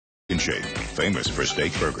In shape, famous for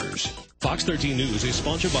steak burgers. Fox 13 News is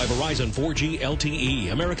sponsored by Verizon 4G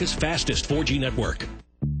LTE, America's fastest 4G network.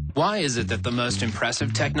 Why is it that the most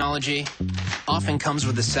impressive technology often comes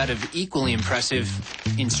with a set of equally impressive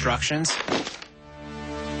instructions?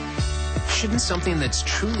 Shouldn't something that's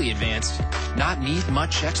truly advanced not need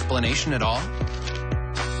much explanation at all?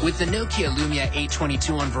 With the Nokia Lumia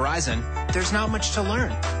 822 on Verizon, there's not much to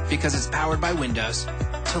learn because it's powered by Windows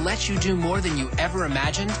to let you do more than you ever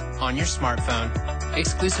imagined on your smartphone.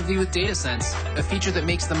 Exclusively with DataSense, a feature that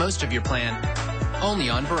makes the most of your plan. Only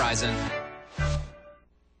on Verizon.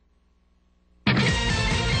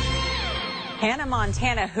 Hannah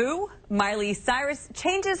Montana who? Miley Cyrus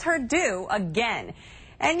changes her do again.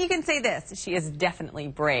 And you can say this, she is definitely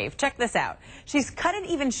brave. Check this out. She's cut it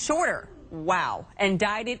even shorter. Wow. And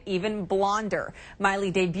dyed it even blonder.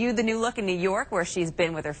 Miley debuted the new look in New York, where she's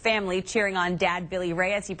been with her family, cheering on Dad Billy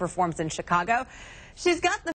Ray as he performs in Chicago. She's got the